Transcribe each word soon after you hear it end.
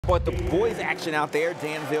But the boys action out there,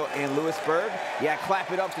 Danville and Lewisburg, yeah,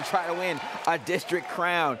 clap it up to try to win a district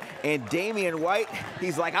crown. And Damian White,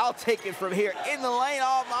 he's like, I'll take it from here in the lane.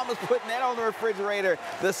 Oh, mama's putting that on the refrigerator.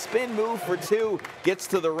 The spin move for two gets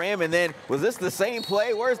to the rim, and then, was this the same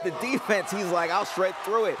play? Where's the defense? He's like, I'll shred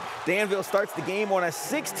through it. Danville starts the game on a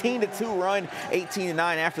 16-2 run, 18-9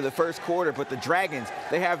 after the first quarter, but the Dragons,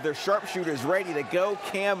 they have their sharpshooters ready to go.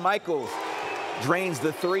 Cam Michaels drains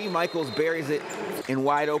the three. Michaels buries it in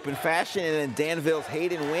wide open fashion, and then Danville's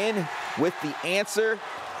Hayden Wynn with the answer.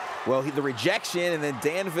 Well, the rejection, and then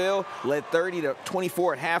Danville led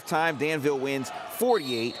 30-24 at halftime. Danville wins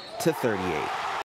 48-38.